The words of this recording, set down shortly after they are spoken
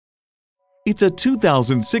It's a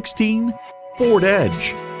 2016 Ford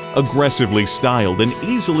Edge. Aggressively styled and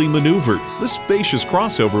easily maneuvered, the spacious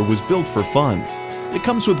crossover was built for fun. It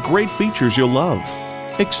comes with great features you'll love: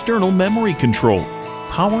 external memory control,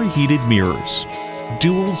 power heated mirrors,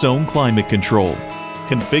 dual zone climate control,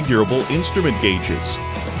 configurable instrument gauges,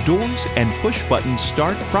 doors and push-button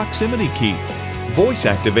start proximity key,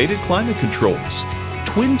 voice-activated climate controls,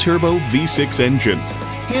 twin-turbo V6 engine,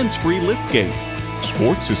 hands-free liftgate,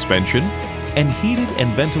 sport suspension, and heated and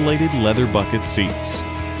ventilated leather bucket seats.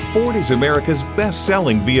 Ford is America's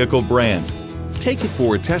best-selling vehicle brand. Take it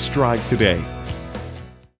for a test drive today.